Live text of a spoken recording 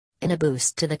In a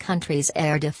boost to the country's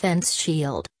air defense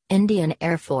shield, Indian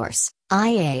Air Force,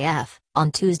 IAF,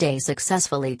 on Tuesday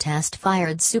successfully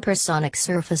test-fired supersonic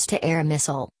surface-to-air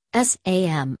missile,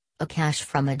 SAM, Akash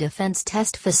from a defense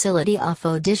test facility off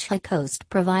Odisha coast,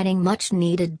 providing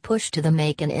much-needed push to the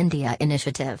Make in India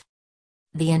initiative.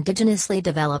 The indigenously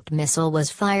developed missile was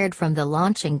fired from the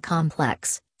launching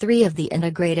complex, 3 of the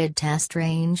Integrated Test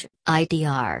Range,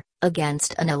 ITR,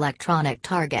 against an electronic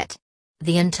target.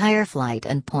 The entire flight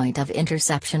and point of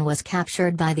interception was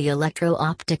captured by the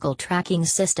electro-optical tracking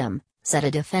system, said a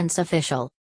defense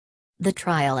official. The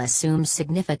trial assumes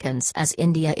significance as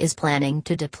India is planning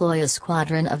to deploy a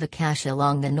squadron of Akash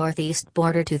along the northeast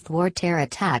border to thwart air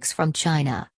attacks from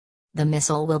China. The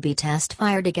missile will be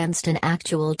test-fired against an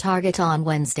actual target on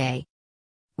Wednesday.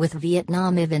 With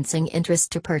Vietnam evincing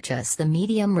interest to purchase the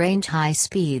medium-range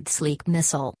high-speed sleek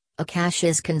missile, Akash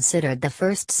is considered the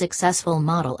first successful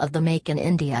model of the Make in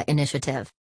India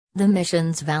initiative. The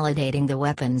missions validating the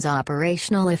weapon's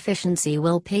operational efficiency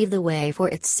will pave the way for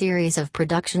its series of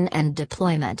production and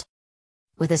deployment.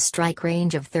 With a strike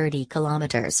range of 30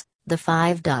 kilometers, the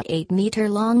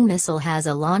 5.8-meter-long missile has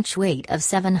a launch weight of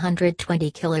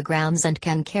 720 kilograms and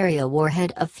can carry a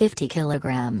warhead of 50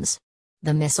 kilograms.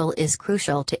 The missile is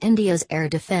crucial to India's air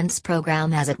defense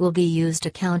program as it will be used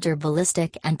to counter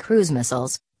ballistic and cruise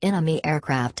missiles, enemy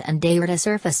aircraft and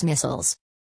air-to-surface missiles.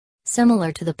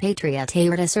 Similar to the Patriot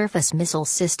air-to-surface missile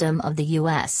system of the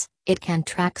U.S., it can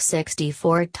track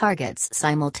 64 targets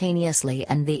simultaneously,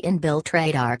 and the inbuilt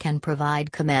radar can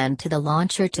provide command to the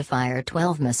launcher to fire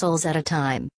 12 missiles at a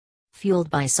time.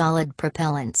 Fueled by solid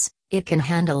propellants, it can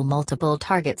handle multiple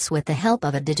targets with the help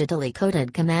of a digitally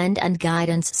coded command and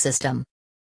guidance system.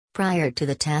 Prior to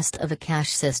the test of Akash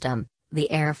system, the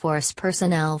Air Force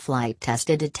personnel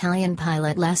flight-tested Italian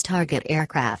pilotless target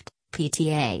aircraft,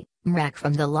 PTA, MRAC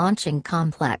from the launching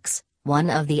complex, one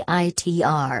of the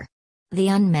ITR. The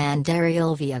unmanned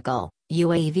aerial vehicle,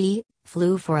 UAV,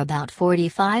 flew for about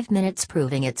 45 minutes,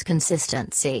 proving its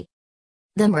consistency.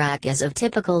 The MRAC is a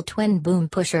typical twin-boom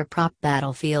pusher-prop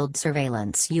battlefield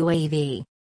surveillance UAV.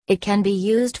 It can be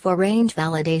used for range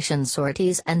validation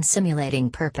sorties and simulating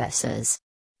purposes.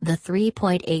 The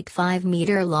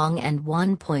 3.85-meter-long and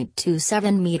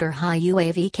 1.27-meter-high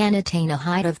UAV can attain a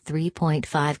height of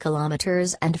 3.5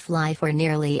 kilometers and fly for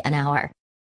nearly an hour.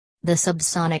 The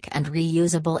subsonic and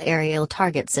reusable aerial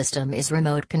target system is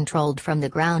remote-controlled from the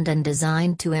ground and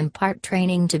designed to impart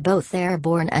training to both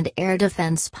airborne and air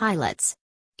defense pilots.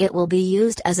 It will be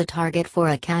used as a target for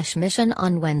a Akash mission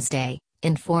on Wednesday,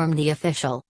 informed the official.